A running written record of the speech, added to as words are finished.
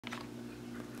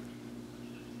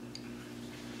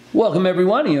Welcome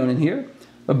everyone, Eonin here,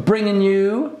 bringing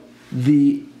you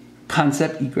the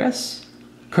Kansept Egress,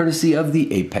 courtesy of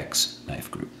the Apex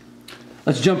Knife Group.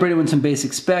 Let's jump right into some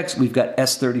basic specs. We've got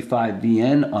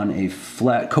S35VN on a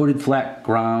coated flat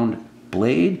ground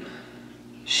blade,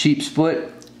 sheep's foot,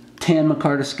 tan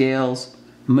micarta scales,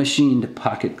 machined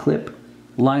pocket clip,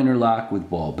 liner lock with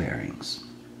ball bearings.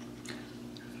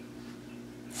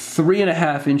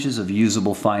 3.5 inches of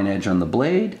usable fine edge on the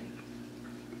blade,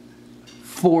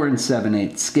 4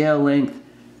 7/8 scale length,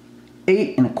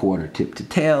 8 1/4 tip to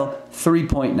tail,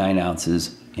 3.9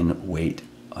 ounces in weight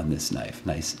on this knife.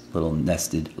 Nice little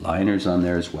nested liners on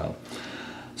there as well.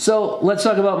 So let's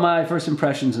talk about my first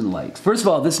impressions and likes. First of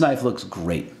all, this knife looks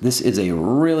great. This is a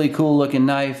really cool looking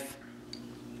knife.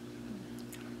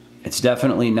 It's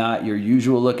definitely not your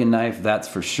usual looking knife, that's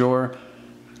for sure.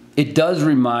 It does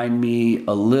remind me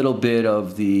a little bit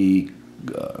of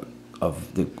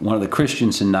one of the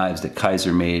Christensen knives that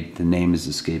Kaiser made. The name is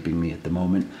escaping me at the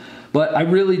moment. But I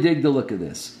really dig the look of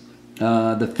this.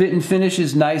 The fit and finish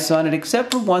is nice on it,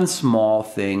 except for one small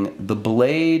thing. The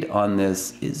blade on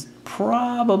this is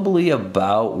probably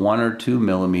about 1 or 2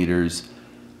 millimeters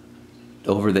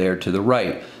over there to the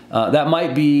right. That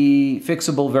might be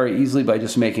fixable very easily by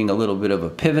just making a little bit of a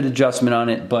pivot adjustment on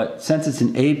it, but since it's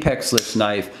an Apex-less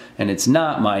knife and it's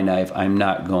not my knife, I'm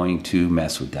not going to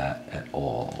mess with that at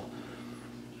all.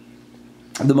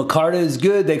 The micarta is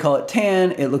good. They call it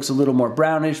tan. It looks a little more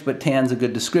brownish, but tan's a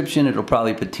good description. It'll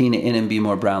probably patina in and be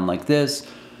more brown like this.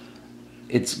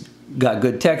 It's got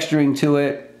good texturing to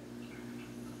it.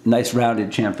 Nice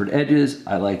rounded chamfered edges.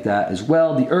 I like that as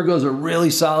well. The ergos are really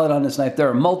solid on this knife. There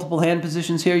are multiple hand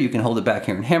positions here. You can hold it back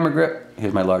here in hammer grip.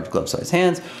 Here's my large glove size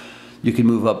hands. You can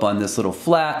move up on this little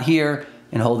flat here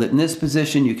and hold it in this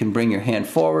position. You can bring your hand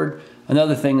forward.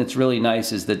 Another thing that's really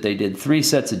nice is that they did 3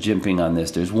 sets of jimping on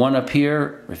this. There's one up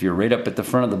here, if you're right up at the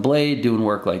front of the blade doing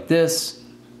work like this,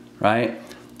 right?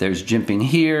 There's jimping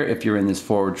here if you're in this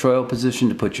forward choil position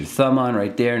to put your thumb on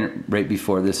right there and right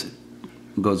before this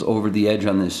goes over the edge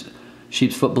on this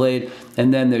sheep's foot blade.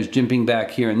 And then there's jimping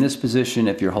back here in this position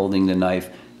if you're holding the knife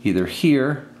either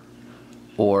here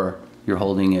or you're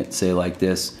holding it, say, like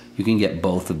this. You can get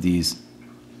both of these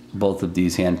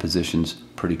hand positions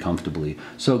pretty comfortably.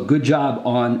 So good job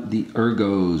on the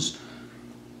ergos.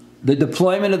 The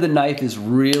deployment of the knife is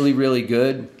really, really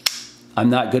good.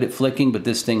 I'm not good at flicking, but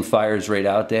this thing fires right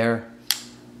out there.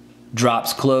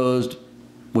 Drops closed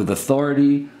with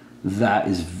authority. That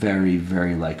is very,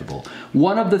 very likable.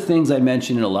 One of the things I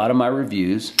mention in a lot of my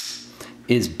reviews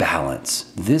is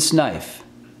balance. This knife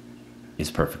is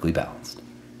perfectly balanced.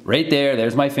 Right there,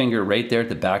 there's my finger, right there at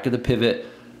the back of the pivot.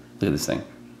 Look at this thing.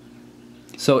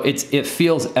 So it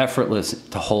feels effortless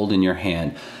to hold in your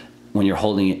hand when you're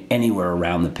holding it anywhere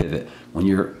around the pivot. When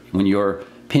your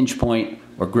pinch point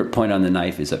or grip point on the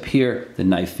knife is up here, the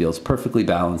knife feels perfectly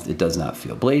balanced. It does not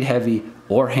feel blade heavy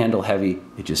or handle heavy.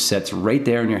 It just sets right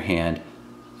there in your hand.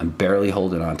 I'm barely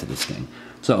holding on to this thing.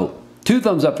 So 2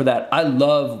 thumbs up for that. I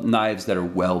love knives that are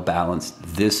well balanced.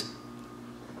 This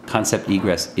Kansept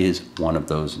Egress is one of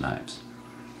those knives.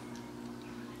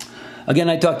 Again,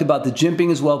 I talked about the jimping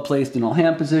is well placed in all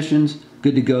hand positions.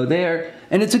 Good to go there.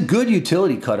 And it's a good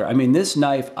utility cutter. I mean, this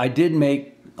knife, I did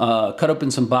cut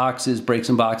open some boxes, break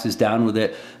some boxes down with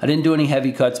it. I didn't do any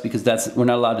heavy cuts because we're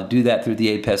not allowed to do that through the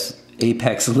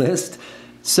Apex list.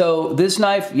 So this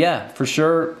knife, yeah, for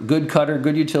sure, good cutter,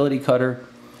 good utility cutter.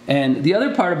 And the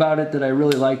other part about it that I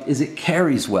really liked is it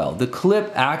carries well. The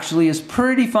clip actually is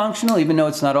pretty functional, even though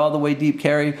it's not all the way deep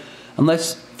carry.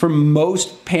 Unless for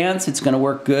most pants, it's gonna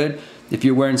work good. If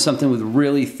you're wearing something with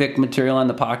really thick material on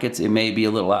the pockets, it may be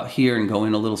a little out here and go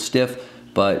in a little stiff,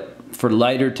 but for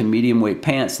lighter to medium weight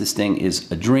pants, this thing is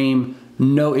a dream.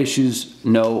 No issues,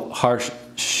 no harsh,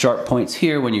 sharp points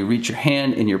here when you reach your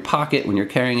hand in your pocket when you're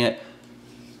carrying it.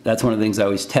 That's one of the things I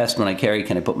always test when I carry.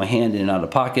 Can I put my hand in and out of the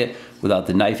pocket without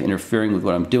the knife interfering with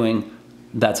what I'm doing?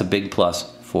 That's a big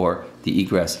plus for the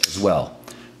Egress as well.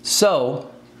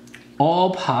 So,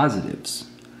 all positives.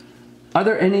 Are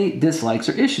there any dislikes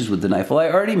or issues with the knife? Well, I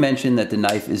already mentioned that the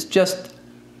knife is just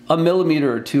a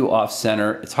millimeter or 2 off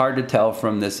center. It's hard to tell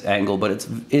from this angle, but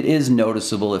it is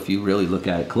noticeable if you really look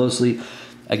at it closely.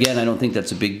 Again, I don't think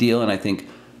that's a big deal, and I think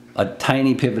a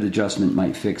tiny pivot adjustment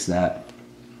might fix that.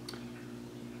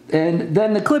 And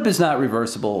then the clip is not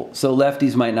reversible, so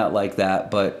lefties might not like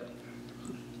that, but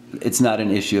it's not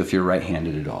an issue if you're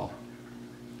right-handed at all.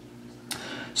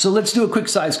 So let's do a quick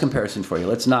size comparison for you.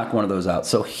 Let's knock one of those out.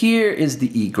 So here is the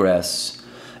Egress.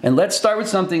 And let's start with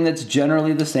something that's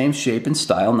generally the same shape and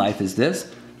style knife as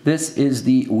this. This is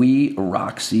the WE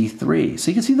Roxy 3.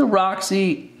 So you can see the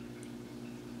Roxy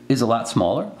is a lot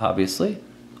smaller, obviously.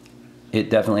 it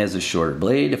definitely has a shorter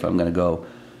blade. If I'm gonna go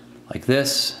like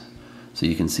this, so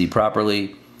you can see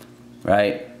properly,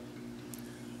 right?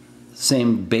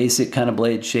 Same basic kind of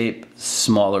blade shape,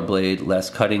 smaller blade, less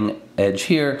cutting edge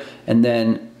here, and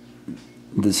then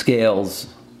the scales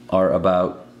are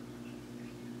about,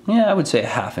 yeah, I would say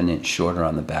 1/2 inch shorter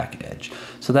on the back edge.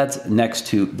 So that's next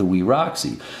to the Wee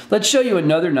Roxy. Let's show you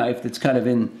another knife that's kind of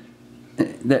in,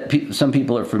 that some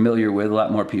people are familiar with, a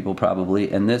lot more people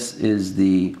probably, and this is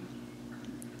the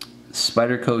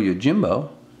Spyderco Yojimbo,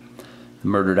 the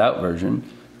murdered out version.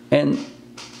 And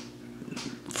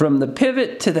from the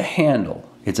pivot to the handle,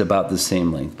 it's about the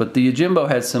same length, but the Yojimbo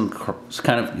has some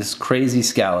kind of this crazy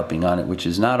scalloping on it, which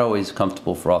is not always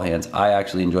comfortable for all hands. I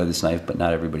actually enjoy this knife, but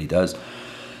not everybody does.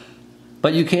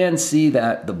 But you can see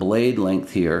that the blade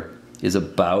length here is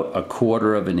about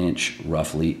 1/4 inch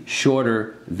roughly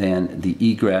shorter than the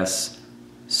Egress,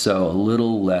 so a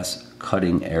little less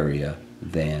cutting area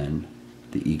than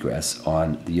the Egress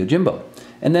on the Yojimbo.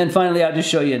 And then finally, I'll just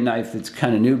show you a knife that's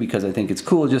kind of new because I think it's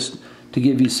cool, just to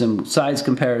give you some size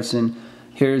comparison.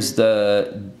 Here's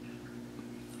the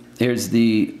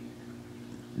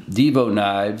Devo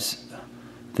knives.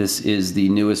 This is the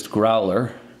newest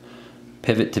Growler,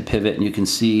 pivot to pivot, and you can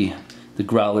see the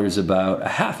Growler is about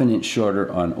 1/2 inch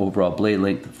shorter on overall blade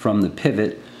length from the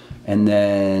pivot, and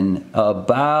then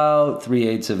about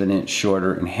 3/8 of an inch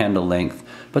shorter in handle length.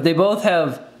 But they both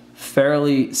have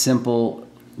fairly simple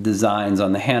designs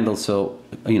on the handle, so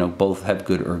you know, both have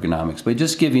good ergonomics, but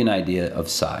just give you an idea of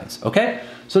size. Okay,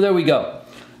 so there we go.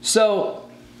 So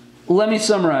let me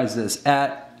summarize this.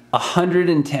 At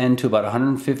 $110 to about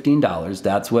 $115,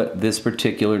 that's what this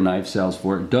particular knife sells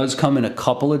for. It does come in a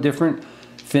couple of different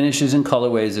finishes and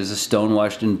colorways. There's a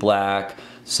stonewashed in black,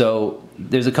 so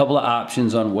there's a couple of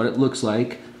options on what it looks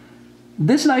like.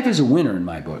 This knife is a winner in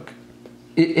my book.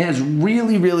 It has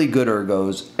really, really good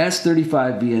ergos,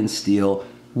 S35 VN steel,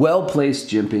 well-placed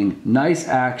jimping, nice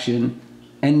action,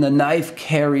 and the knife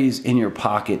carries in your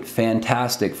pocket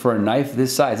fantastic for a knife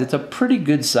this size. It's a pretty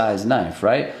good sized knife,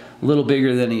 right? A little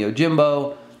bigger than a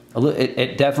Yojimbo.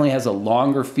 It definitely has a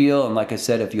longer feel, and like I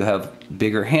said, if you have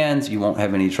bigger hands, you won't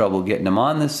have any trouble getting them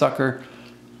on this sucker,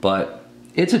 but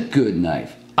it's a good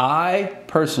knife. I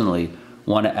personally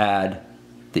want to add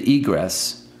the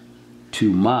Egress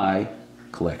to my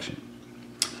collection.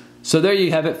 So there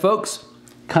you have it, folks.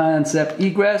 Kansept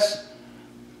Egress.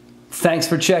 Thanks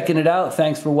for checking it out.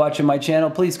 Thanks for watching my channel.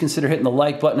 Please consider hitting the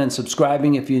like button and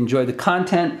subscribing if you enjoy the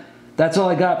content. That's all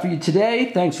I got for you today.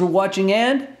 Thanks for watching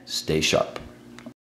and stay sharp.